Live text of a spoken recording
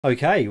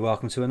Okay,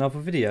 welcome to another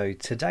video.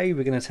 Today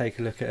we're going to take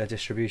a look at a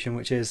distribution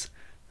which is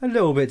a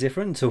little bit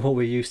different to what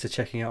we're used to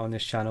checking out on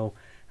this channel,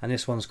 and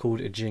this one's called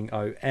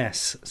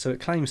JingOS. So it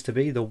claims to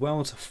be the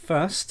world's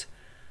first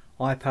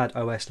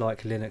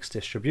iPadOS-like Linux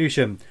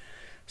distribution.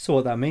 So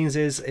what that means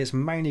is it's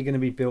mainly going to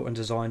be built and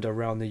designed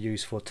around the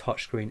use for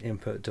touchscreen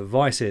input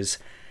devices.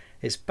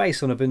 It's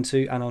based on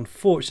Ubuntu, and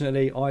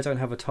unfortunately I don't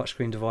have a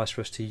touchscreen device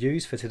for us to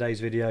use for today's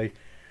video,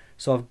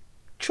 so I've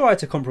tried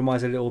to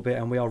compromise a little bit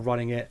and we are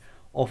running it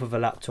off of a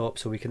laptop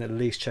so we can at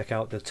least check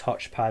out the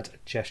touchpad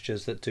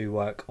gestures that do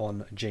work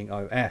on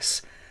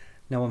JingOS.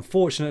 Now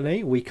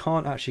unfortunately we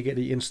can't actually get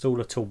the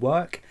installer to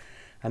work,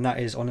 and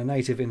that is on a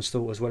native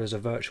install as well as a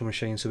virtual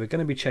machine, so we're going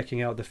to be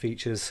checking out the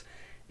features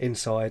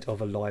inside of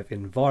a live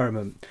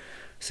environment.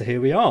 So here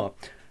we are.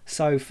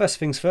 So first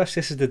things first,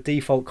 this is the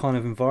default kind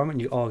of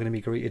environment you are going to be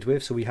greeted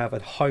with. So we have a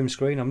home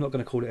screen. I'm not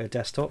going to call it a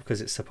desktop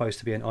because it's supposed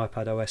to be an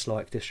iPadOS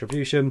like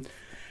distribution.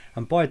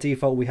 And by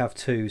default we have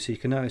two, so you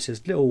can notice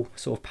there's little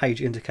sort of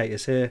page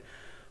indicators here.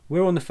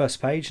 We're on the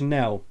first page.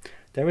 Now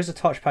there is a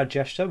touchpad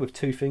gesture with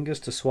two fingers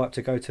to swipe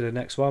to go to the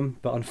next one,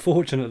 but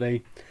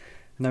unfortunately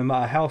no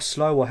matter how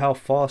slow or how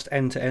fast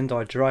end to end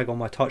I drag on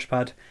my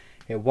touchpad,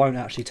 it won't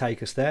actually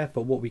take us there.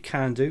 But what we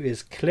can do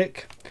is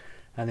click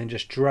and then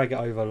just drag it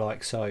over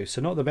like so.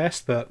 So not the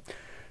best, but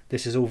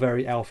this is all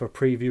very alpha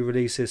preview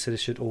releases, so this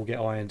should all get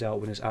ironed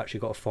out when it's actually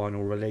got a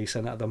final release.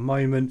 And at the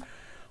moment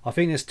I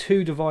think there's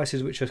two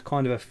devices which are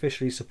kind of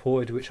officially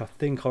supported, which I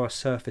think are a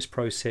Surface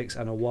Pro 6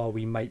 and a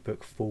Huawei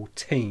Matebook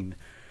 14.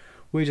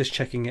 We're just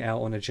checking it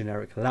out on a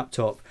generic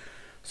laptop.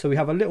 So we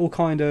have a little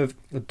kind of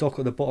dock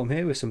at the bottom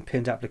here with some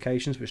pinned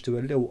applications which do a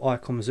little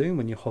icon zoom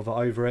when you hover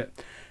over it,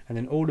 and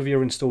then all of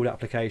your installed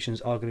applications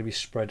are going to be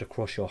spread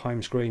across your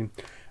home screen,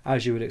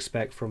 as you would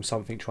expect from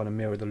something trying to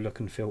mirror the look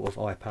and feel of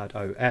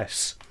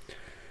iPadOS.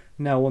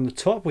 Now on the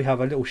top we have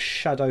a little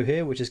shadow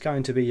here which is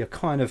going to be your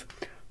kind of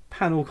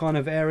panel kind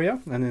of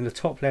area, and in the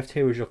top left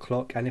here is your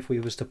clock, and if we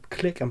was to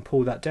click and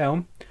pull that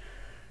down,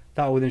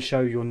 that will then show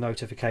your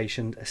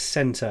notification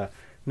center.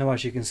 Now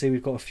as you can see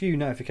we've got a few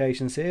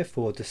notifications here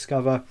for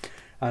Discover,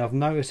 and I've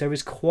noticed there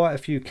is quite a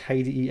few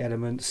KDE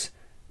elements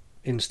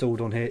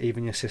installed on here,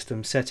 even your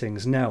system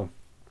settings. Now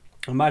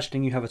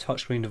imagining you have a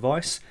touchscreen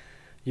device,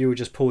 you would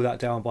just pull that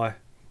down by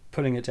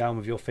pulling it down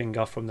with your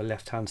finger from the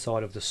left hand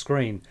side of the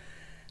screen.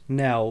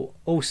 Now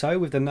also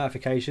with the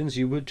notifications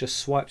you would just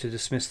swipe to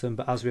dismiss them,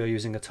 but as we are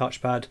using a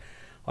touchpad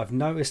I've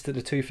noticed that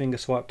the two finger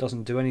swipe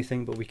doesn't do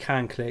anything, but we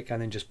can click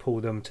and then just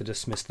pull them to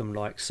dismiss them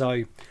like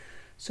so.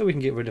 So we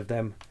can get rid of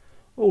them,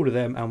 all of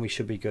them, and we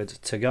should be good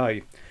to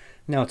go.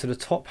 Now to the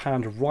top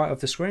hand right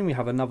of the screen we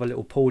have another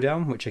little pull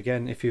down, which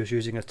again if you was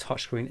using a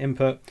touchscreen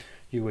input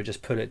you would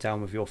just pull it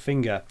down with your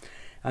finger.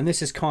 And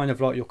this is kind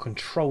of like your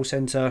control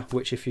center,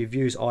 which if you've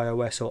used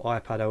iOS or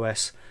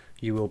iPadOS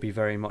you will be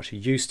very much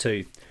used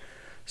to.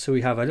 So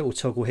we have a little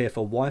toggle here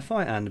for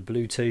Wi-Fi and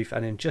Bluetooth,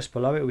 and then just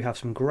below it we have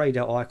some greyed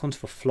out icons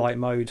for flight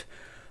mode,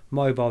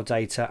 mobile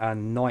data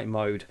and night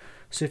mode.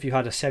 So if you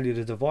had a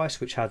cellular device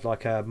which had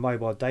like a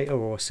mobile data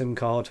or a SIM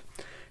card,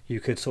 you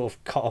could sort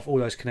of cut off all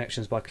those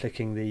connections by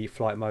clicking the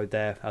flight mode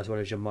there, as well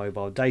as your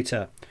mobile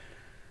data.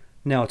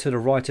 Now to the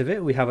right of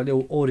it we have a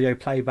little audio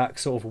playback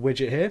sort of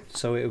widget here,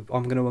 so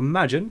I'm going to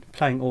imagine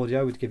playing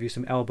audio would give you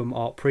some album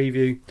art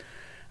preview,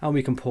 and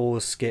we can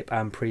pause, skip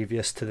and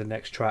previous to the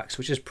next tracks,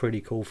 which is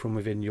pretty cool from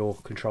within your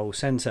control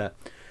center.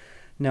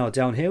 Now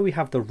down here we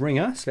have the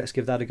ringer, so let's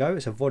give that a go.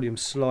 It's a volume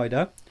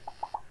slider,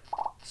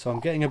 so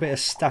I'm getting a bit of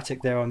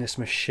static there on this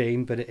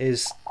machine, but it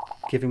is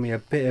giving me a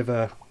bit of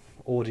a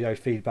audio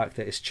feedback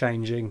that is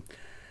changing.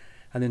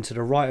 And then to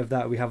the right of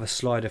that we have a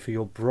slider for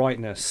your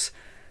brightness.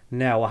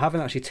 Now I haven't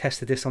actually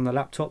tested this on the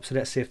laptop, so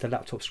let's see if the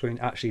laptop screen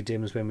actually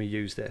dims when we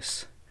use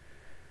this.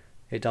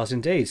 It does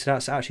indeed, so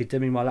that's actually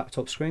dimming my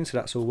laptop screen, so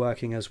that's all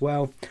working as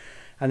well.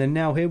 And then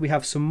now here we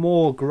have some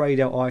more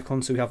greyed out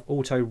icons. So we have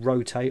auto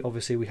rotate.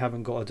 Obviously we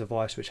haven't got a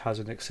device which has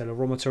an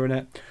accelerometer in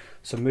it,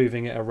 so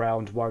moving it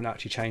around won't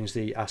actually change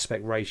the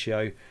aspect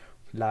ratio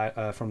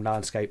from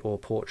landscape or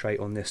portrait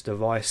on this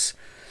device.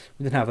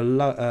 We then have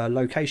a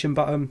location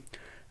button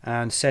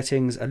and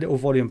settings, a little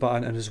volume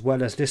button, and as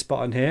well as this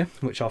button here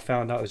which I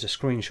found out is a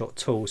screenshot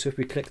tool. So if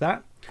we click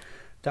that,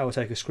 that will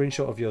take a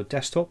screenshot of your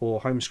desktop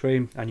or home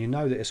screen, and you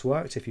know that it's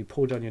worked. If you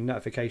pull down your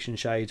notification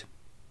shade,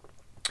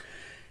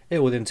 it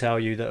will then tell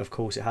you that of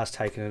course it has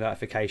taken a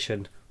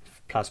notification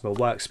Plasma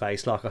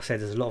workspace. Like I said,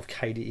 there's a lot of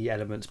KDE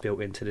elements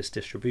built into this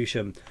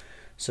distribution,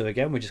 so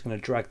again we're just going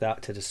to drag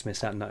that to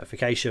dismiss that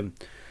notification.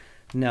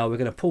 Now we're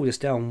going to pull this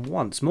down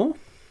once more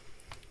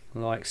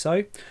like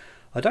so.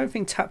 I don't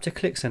think tap to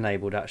click's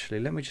enabled actually.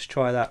 Let me just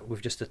try that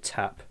with just a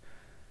tap.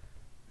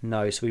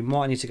 No, so we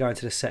might need to go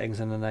into the settings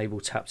and enable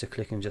tap to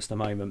click in just a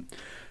moment.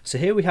 So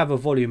here we have a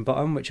volume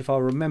button, which if I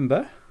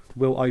remember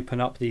will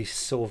open up the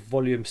sort of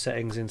volume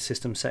settings in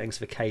system settings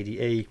for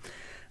KDE,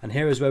 and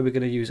here is where we're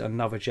going to use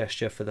another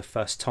gesture for the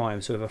first time.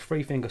 So with a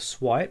 3-finger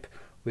swipe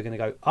we're going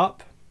to go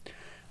up,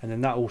 and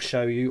then that will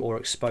show you or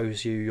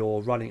expose you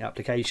your running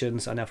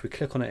applications. And now if we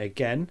click on it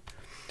again,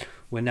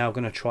 we're now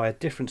going to try a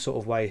different sort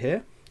of way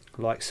here.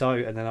 like so,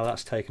 and then now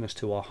that's taken us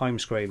to our home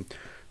screen.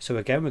 So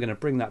again, we're going to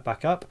bring that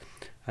back up,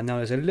 and now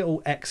there's a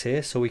little X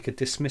here, so we could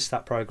dismiss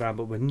that program,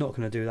 but we're not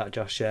going to do that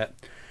just yet.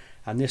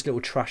 And this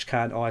little trash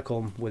can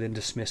icon will then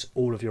dismiss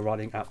all of your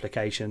running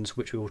applications,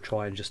 which we will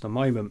try in just a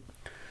moment.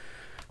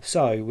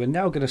 So we're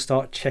now going to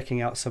start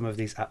checking out some of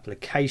these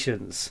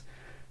applications.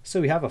 So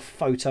we have a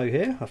photo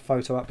here, a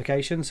photo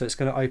application, so it's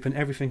going to open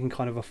everything in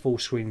kind of a full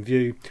screen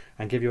view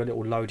and give you a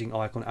little loading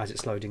icon as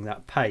it's loading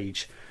that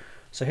page.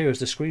 So here is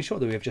the screenshot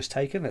that we have just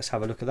taken. Let's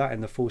have a look at that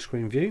in the full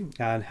screen view.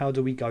 And how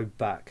do we go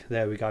back?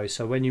 There we go.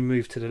 So when you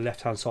move to the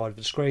left hand side of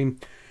the screen,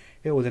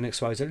 it will then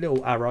expose a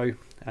little arrow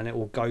and it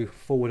will go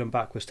forward and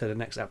backwards to the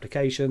next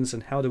applications.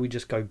 And how do we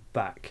just go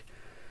back?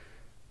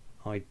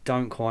 I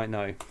don't quite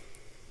know.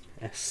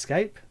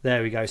 Escape.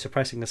 There we go. So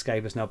pressing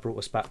escape has now brought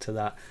us back to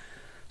that.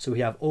 So we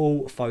have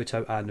all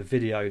photo and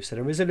video. So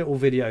there is a little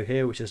video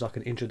here which is like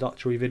an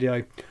introductory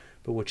video,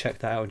 but we'll check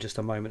that out in just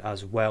a moment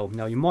as well.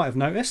 Now you might have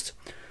noticed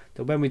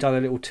that when we've done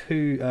a little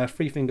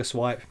three finger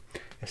swipe,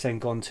 it's then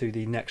gone to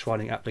the next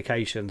running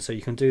application. So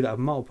you can do that with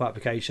multiple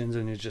applications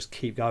and you just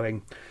keep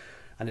going,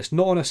 and it's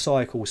not on a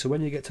cycle. So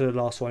when you get to the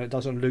last one, it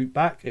doesn't loop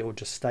back, it will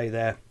just stay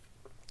there,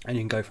 and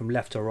you can go from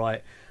left to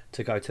right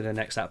to go to the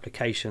next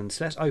application.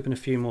 So let's open a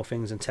few more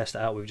things and test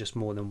it out with just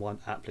more than one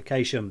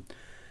application.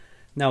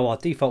 Now our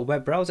default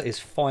web browser is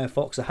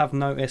Firefox. I have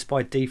noticed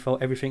by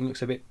default everything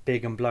looks a bit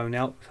big and blown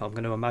out. I'm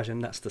going to imagine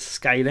that's the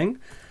scaling,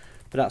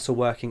 but that's all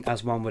working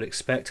as one would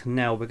expect.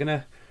 Now we're going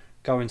to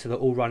go into the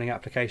all running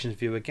applications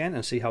view again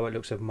and see how it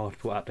looks with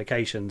multiple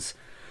applications.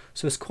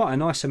 So it's quite a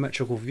nice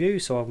symmetrical view,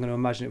 so I'm going to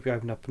imagine if we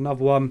open up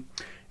another one,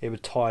 it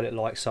would tile it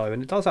like so,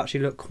 and it does actually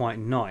look quite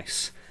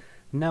nice.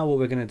 Now what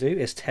we're going to do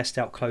is test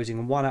out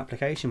closing one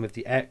application with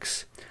the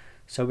X.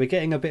 So we're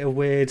getting a bit of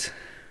weird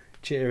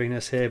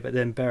jitteriness here, but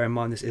then bear in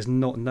mind this is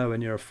not nowhere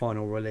near a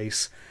final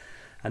release.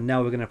 And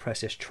now we're going to press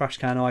this trash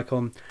can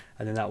icon,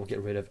 and then that will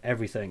get rid of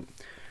everything.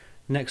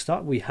 Next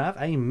up we have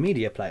a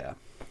media player.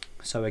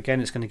 So again,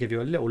 it's going to give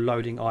you a little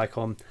loading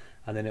icon,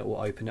 and then it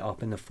will open it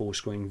up in the full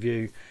screen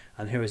view.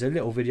 And here is a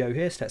little video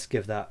here, so let's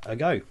give that a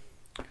go.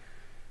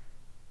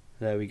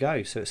 There we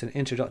go. So it's an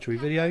introductory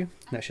video.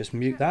 Let's just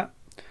mute that.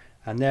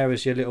 And there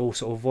is your little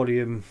sort of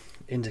volume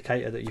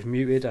indicator that you've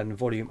muted, and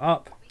volume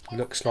up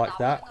looks like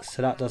that.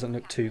 So that doesn't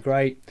look too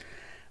great.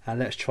 And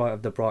let's try it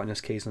with the brightness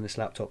keys on this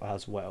laptop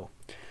as well.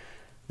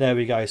 There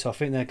we go. So I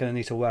think they're going to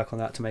need to work on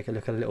that to make it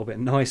look a little bit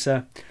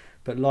nicer.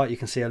 But like you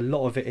can see, a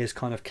lot of it is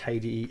kind of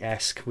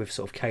KDE-esque with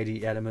sort of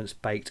KDE elements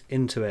baked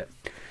into it.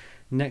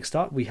 Next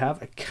up we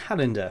have a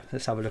calendar.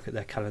 Let's have a look at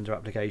their calendar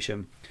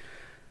application.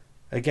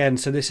 Again,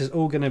 so this is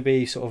all going to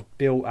be sort of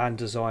built and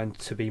designed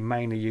to be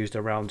mainly used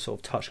around sort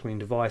of touchscreen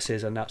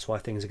devices, and that's why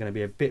things are going to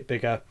be a bit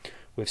bigger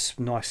with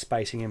nice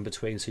spacing in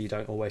between so you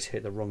don't always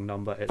hit the wrong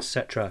number,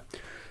 etc.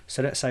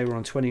 So let's say we're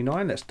on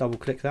 29, let's double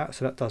click that.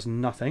 So that does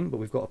nothing, but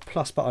we've got a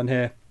plus button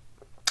here,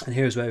 and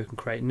here's where we can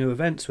create new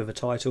events with a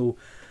title,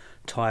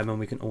 time, and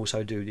we can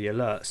also do the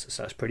alerts.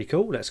 So that's pretty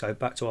cool. Let's go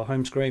back to our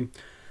home screen,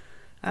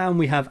 and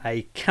we have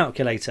a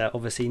calculator.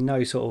 Obviously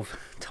no sort of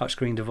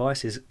touchscreen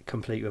device is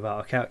complete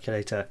without a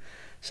calculator,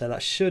 so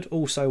that should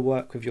also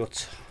work with your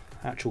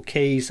actual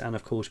keys, and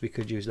of course we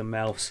could use the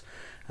mouse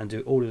and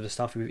do all of the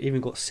stuff. We've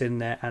even got Sin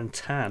there and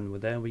Tan. Well,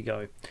 there we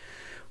go.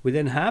 We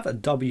then have a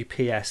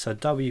WPS. So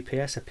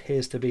WPS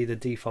appears to be the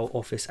default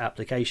Office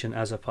application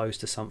as opposed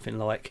to something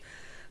like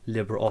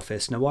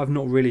LibreOffice. Now I've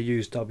not really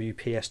used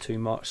WPS too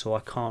much, so I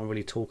can't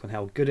really talk on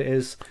how good it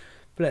is,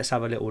 but let's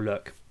have a little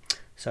look.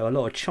 So a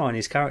lot of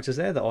Chinese characters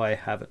there that I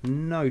have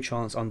no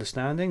chance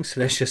understanding,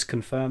 so let's just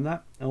confirm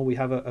that. Oh, we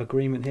have an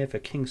agreement here for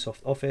Kingsoft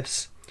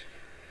Office.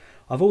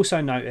 I've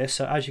also noticed,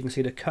 so as you can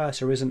see, the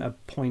cursor isn't a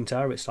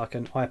pointer, it's like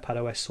an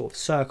iPadOS sort of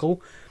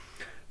circle,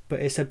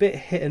 but it's a bit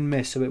hit and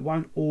miss, so it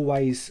won't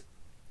always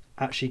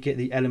actually get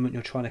the element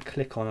you're trying to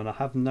click on, and I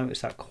have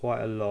noticed that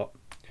quite a lot.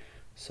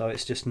 So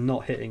it's just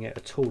not hitting it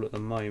at all at the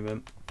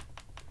moment.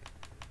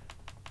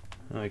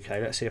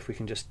 Okay, let's see if we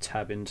can just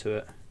tab into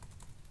it.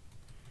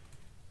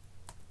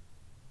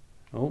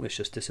 Oh, it's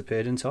just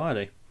disappeared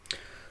entirely.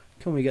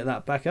 Can we get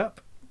that back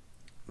up?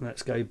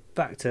 Let's go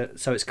back to,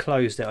 so it's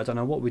closed there. I don't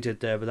know what we did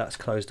there, but that's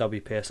closed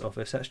WPS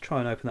Office. Let's try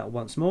and open that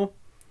once more.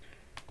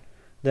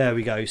 There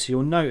we go. So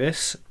you'll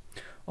notice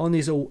on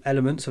these all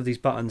elements of these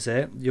buttons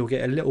here, you'll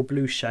get a little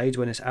blue shade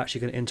when it's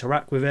actually going to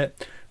interact with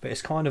it, but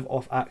it's kind of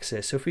off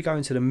axis. So if we go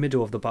into the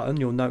middle of the button,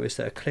 you'll notice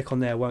that a click on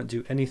there won't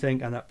do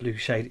anything, and that blue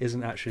shade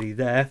isn't actually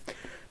there.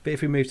 But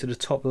if we move to the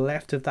top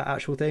left of that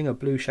actual thing, a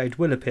blue shade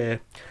will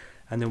appear,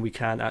 and then we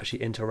can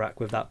actually interact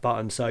with that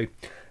button. So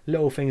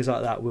little things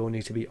like that will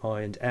need to be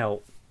ironed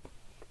out.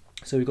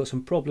 So we've got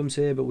some problems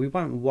here, but we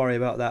won't worry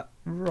about that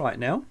right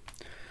now.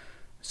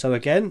 So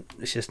again,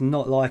 it's just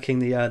not liking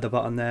the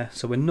button there,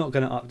 so we're not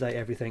going to update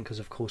everything because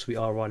of course we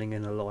are running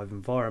in a live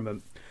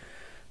environment.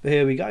 But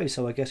here we go.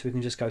 So I guess we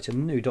can just go to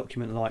new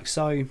document like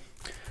so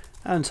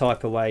and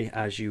type away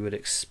as you would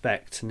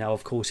expect. Now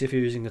of course, if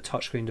you're using a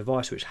touchscreen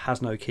device which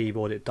has no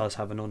keyboard, it does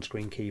have an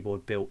on-screen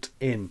keyboard built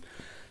in.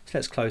 So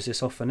let's close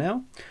this off for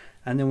now,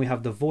 And then we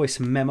have the voice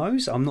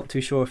memos. I'm not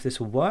too sure if this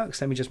will work,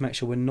 so let me just make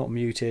sure we're not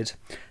muted,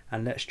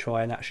 and let's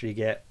try and actually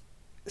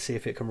see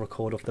if it can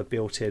record off the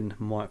built-in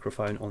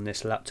microphone on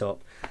this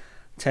laptop.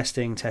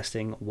 Testing,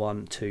 testing,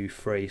 1, 2,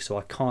 3. So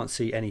I can't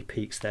see any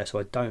peaks there, so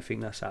I don't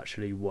think that's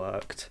actually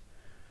worked.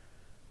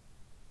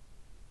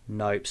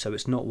 Nope, so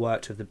it's not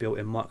worked with the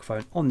built-in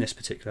microphone on this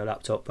particular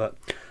laptop, but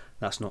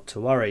that's not to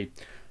worry.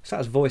 So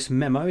that's voice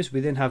memos. We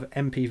then have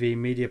Mpv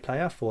Media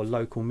Player for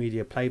local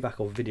media playback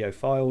of video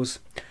files.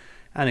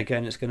 And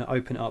again, it's going to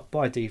open up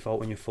by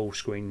default in your full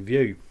screen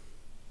view.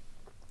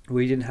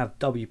 We then have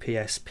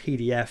Wps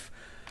Pdf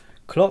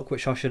Clock,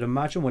 which I should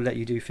imagine will let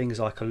you do things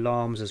like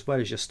alarms as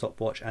well as your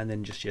stopwatch and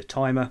then just your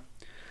timer.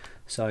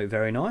 So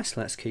very nice.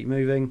 Let's keep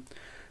moving.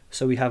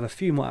 So we have a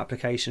few more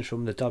applications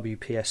from the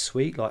WPS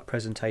suite, like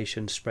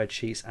presentation,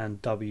 spreadsheets, and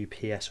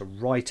WPS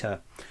Writer.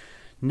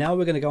 Now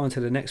we're going to go on to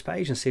the next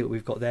page and see what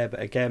we've got there,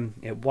 but again,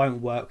 it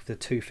won't work with the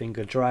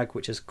 2-finger drag,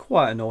 which is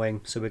quite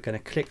annoying. So we're going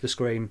to click the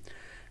screen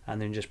and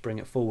then just bring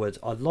it forward.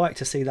 I'd like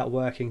to see that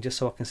working just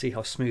so I can see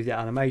how smooth the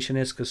animation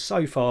is, because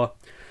so far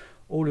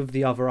all of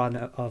the other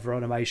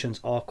animations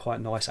are quite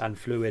nice and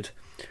fluid,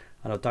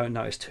 and I don't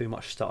notice too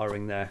much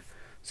stuttering there.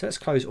 So let's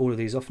close all of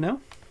these off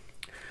now.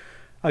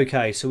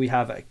 Okay, so we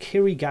have a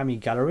Kirigami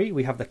Gallery.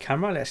 We have the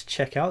camera. Let's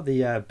check out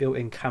the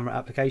built-in camera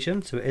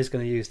application. So it is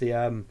going to use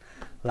the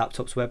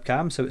laptop's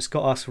webcam. So it's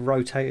got us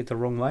rotated the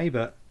wrong way,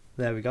 but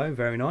there we go.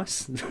 Very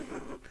nice.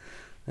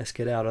 Let's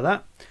get out of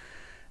that.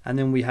 And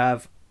then we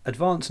have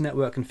Advanced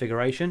Network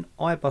Configuration,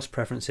 iBus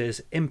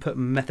Preferences, Input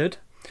Method.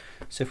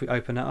 So if we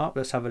open that up,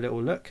 let's have a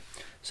little look.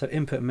 So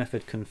Input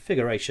Method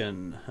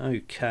Configuration.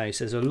 Okay,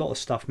 so there's a lot of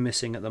stuff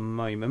missing at the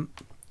moment.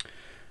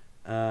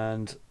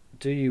 And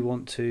do you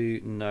want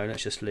to? No,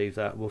 let's just leave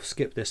that. We'll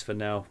skip this for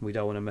now. We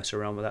don't want to mess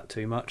around with that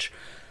too much.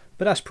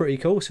 But that's pretty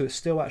cool. So it's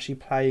still actually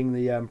playing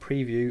the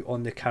preview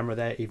on the camera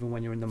there, even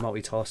when you're in the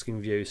multitasking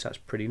view. So that's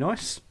pretty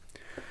nice.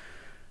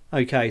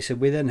 Okay, so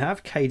we then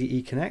have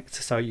Kde Connect,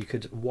 so you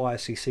could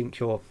wirelessly sync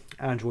your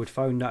Android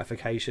phone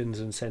notifications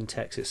and send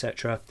text,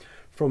 etc.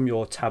 from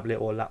your tablet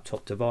or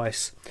laptop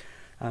device.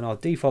 And our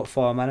default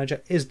file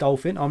manager is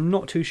Dolphin. I'm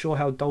not too sure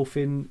how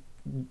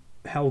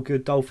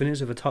good Dolphin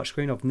is with a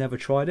touchscreen. I've never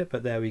tried it,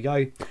 but there we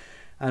go.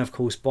 And of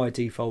course, by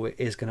default, it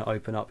is going to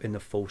open up in the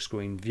full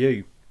screen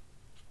view.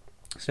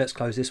 So let's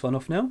close this one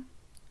off now.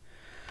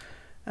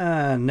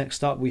 And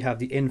next up we have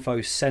the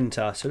Info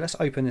Center. So let's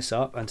open this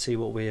up and see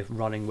what we're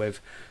running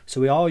with. So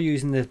we are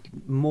using the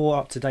more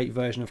up-to-date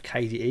version of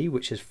KDE,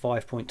 which is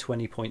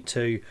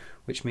 5.20.2,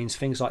 which means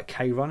things like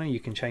KRunner, you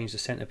can change the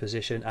center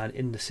position, and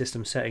in the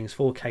system settings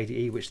for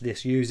KDE, which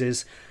this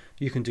uses,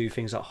 you can do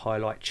things like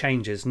highlight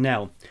changes.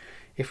 Now,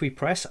 if we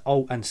press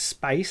Alt and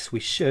Space, we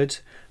should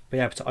be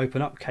able to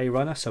open up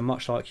KRunner, so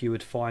much like you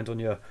would find on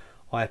your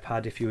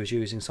iPad if you was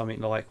using something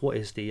like, what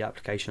is the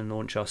application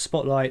launcher,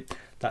 Spotlight,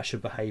 that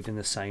should behave in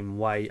the same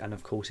way. And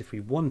of course, if we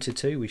wanted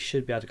to, we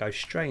should be able to go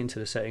straight into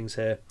the settings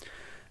here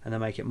and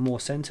then make it more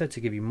centered to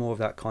give you more of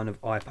that kind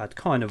of iPad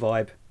kind of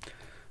vibe.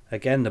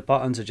 Again, the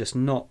buttons are just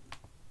not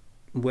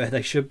where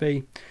they should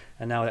be.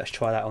 And now let's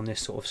try that on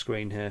this sort of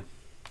screen here.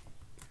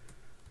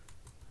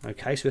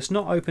 Okay, so it's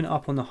not open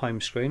up on the home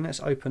screen. Let's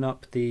open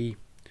up the,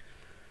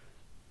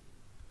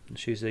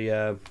 let's use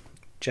the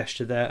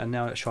gesture there, and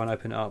now let's try and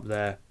open it up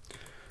there.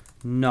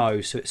 No,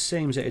 so it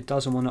seems that it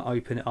doesn't want to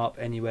open it up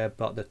anywhere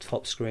but the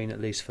top screen,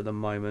 at least for the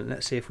moment.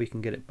 Let's see if we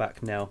can get it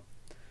back now.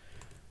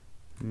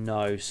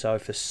 No, so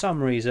for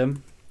some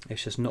reason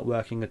it's just not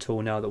working at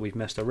all now that we've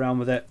messed around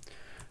with it.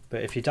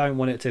 But if you don't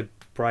want it to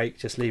break,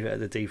 just leave it at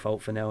the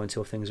default for now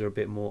until things are a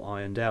bit more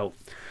ironed out.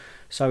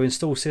 So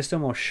install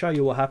system, I'll show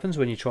you what happens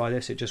when you try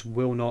this. It just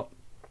will not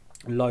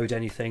load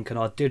anything, and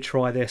I did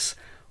try this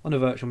on a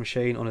virtual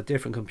machine on a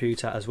different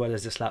computer as well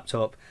as this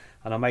laptop,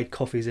 and I made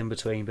coffees in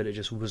between, but it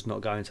just was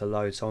not going to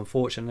load. So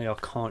unfortunately I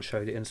can't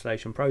show the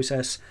installation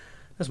process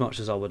as much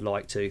as I would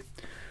like to.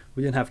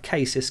 We then have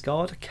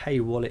KSysGuard,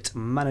 K-Wallet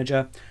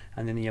Manager,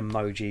 and then the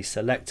emoji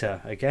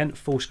selector. Again,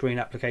 full screen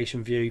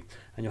application view,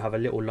 and you'll have a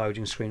little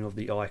loading screen of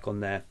the icon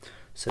there.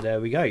 So there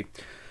we go.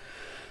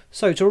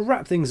 So to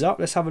wrap things up,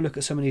 let's have a look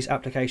at some of these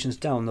applications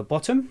down the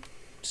bottom.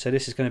 So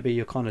this is going to be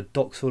your kind of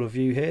dock sort of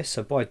view here.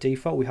 So by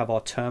default we have our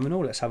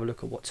terminal. Let's have a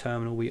look at what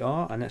terminal we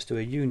are, and let's do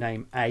a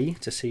uname A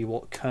to see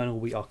what kernel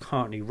we are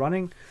currently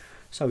running.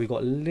 So we've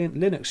got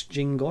Linux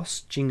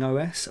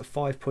JingOS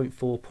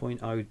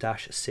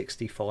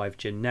 5.4.0-65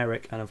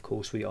 generic, and of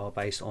course we are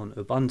based on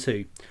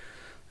Ubuntu.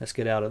 Let's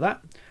get out of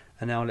that,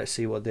 and now let's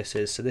see what this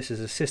is. So this is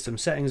a system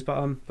settings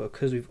button, but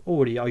because we've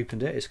already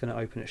opened it, it's going to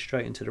open it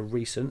straight into the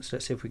recents.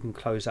 Let's see if we can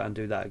close that and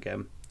do that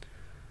again.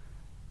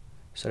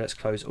 So let's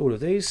close all of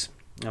these,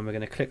 and we're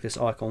going to click this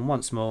icon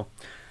once more,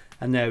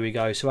 and there we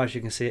go. So as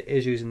you can see, it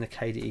is using the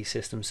KDE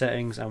system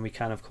settings, and we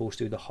can of course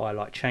do the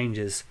highlight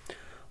changes.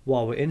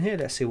 While we're in here,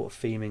 let's see what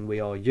theming we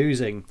are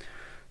using.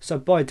 So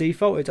by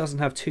default it doesn't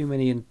have too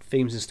many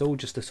themes installed,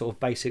 just the sort of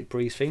basic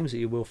Breeze themes that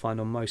you will find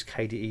on most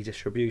KDE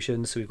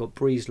distributions. So we've got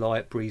Breeze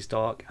Light, Breeze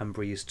Dark, and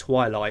Breeze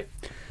Twilight.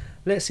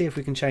 Let's see if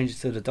we can change it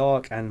to the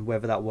dark and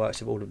whether that works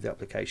with all of the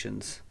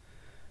applications.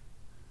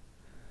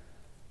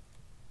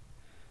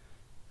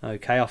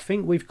 Okay, I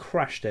think we've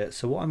crashed it,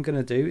 so what I'm going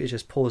to do is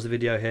just pause the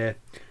video here,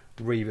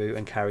 reboot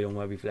and carry on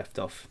where we've left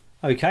off.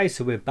 Okay,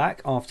 so we're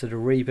back after the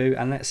reboot,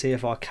 and let's see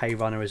if our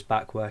Krunner is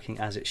back working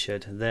as it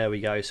should. There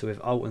we go. So with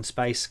Alt and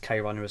Space,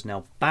 Krunner is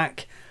now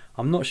back.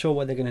 I'm not sure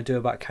what they're going to do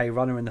about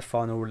Krunner in the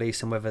final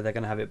release and whether they're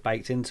going to have it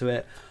baked into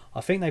it.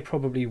 I think they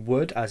probably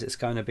would, as it's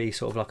going to be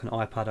sort of like an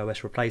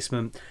iPadOS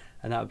replacement,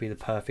 and that would be the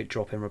perfect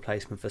drop-in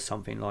replacement for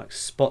something like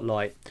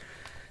Spotlight.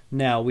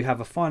 Now we have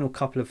a final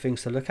couple of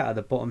things to look at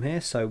the bottom here.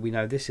 So we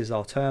know this is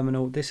our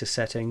terminal, this is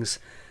settings.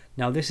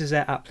 Now this is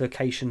their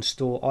application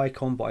store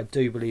icon, but I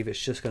do believe it's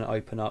just going to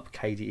open up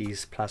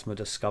KDE's Plasma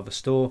Discover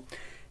store.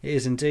 It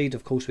is indeed.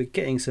 Of course, we're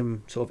getting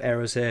some sort of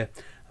errors here,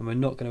 and we're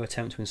not going to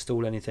attempt to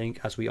install anything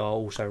as we are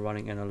also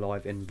running in a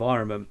live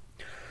environment.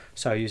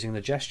 So using the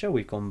gesture,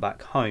 we've gone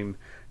back home.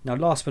 Now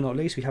last but not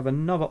least, we have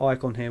another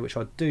icon here which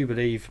I do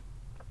believe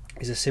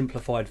is a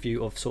simplified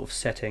view of sort of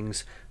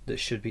settings that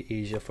should be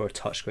easier for a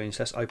touchscreen.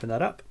 So let's open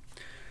that up.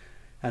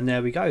 And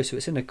there we go. So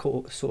it's in a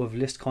sort of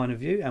list kind of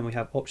view, and we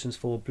have options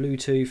for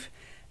Bluetooth,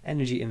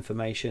 energy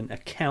information,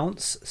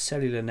 accounts,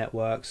 cellular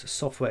networks,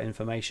 software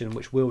information,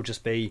 which will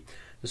just be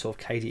the sort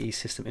of KDE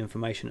system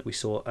information that we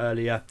saw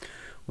earlier,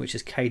 which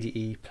is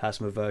KDE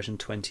Plasma version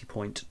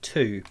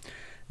 20.2.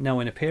 Now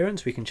in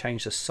appearance, we can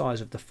change the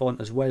size of the font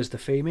as well as the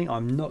theming.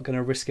 I'm not going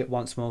to risk it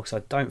once more because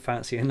I don't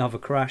fancy another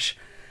crash.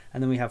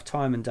 And then we have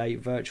time and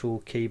date, virtual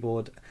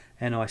keyboard,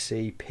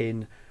 NIC,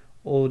 pin,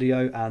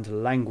 audio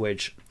and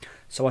language.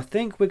 So I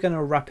think we're going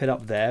to wrap it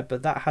up there,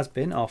 but that has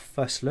been our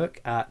first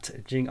look at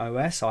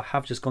JingOS. I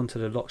have just gone to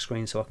the lock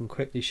screen so I can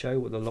quickly show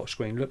what the lock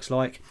screen looks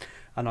like,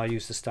 and I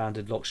use the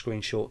standard lock screen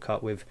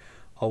shortcut with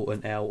Alt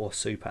and L or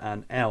Super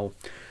and L.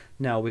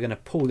 Now we're going to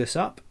pull this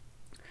up,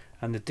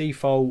 and the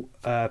default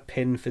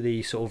pin for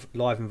the sort of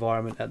live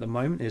environment at the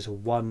moment is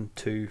 1,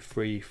 2,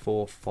 3,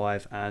 4,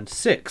 5 and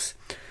 6.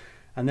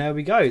 And there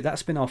we go.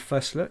 That's been our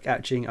first look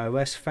at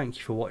JingOS. Thank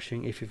you for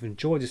watching. If you've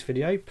enjoyed this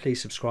video,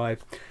 please subscribe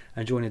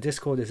and join the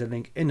Discord. There's a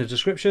link in the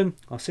description.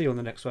 I'll see you on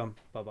the next one.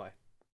 Bye bye.